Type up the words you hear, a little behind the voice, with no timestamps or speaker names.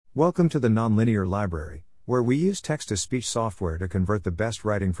Welcome to the Nonlinear Library, where we use text-to-speech software to convert the best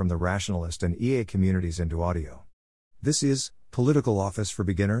writing from the rationalist and EA communities into audio. This is Political Office for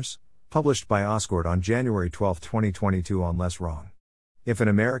Beginners, published by Asgård on January 12, 2022 on Less Wrong. If an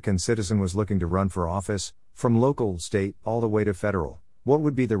American citizen was looking to run for office, from local, state, all the way to federal, what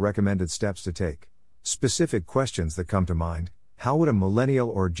would be the recommended steps to take? Specific questions that come to mind: how would a millennial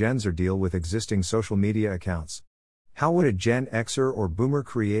or Gen Zer deal with existing social media accounts? How would a Gen Xer or Boomer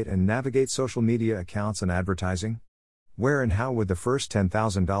create and navigate social media accounts and advertising? Where and how would the first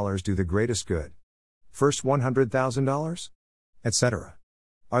 $10,000 do the greatest good? First $100,000? Etc.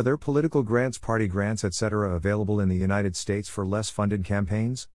 Are there political grants, party grants, etc. available in the United States for less funded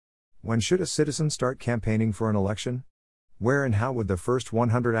campaigns? When should a citizen start campaigning for an election? Where and how would the first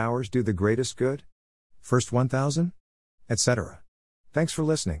 100 hours do the greatest good? First 1,000? Etc. Thanks for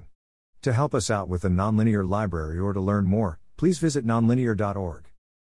listening. To help us out with the Nonlinear Library or to learn more, please visit nonlinear.org.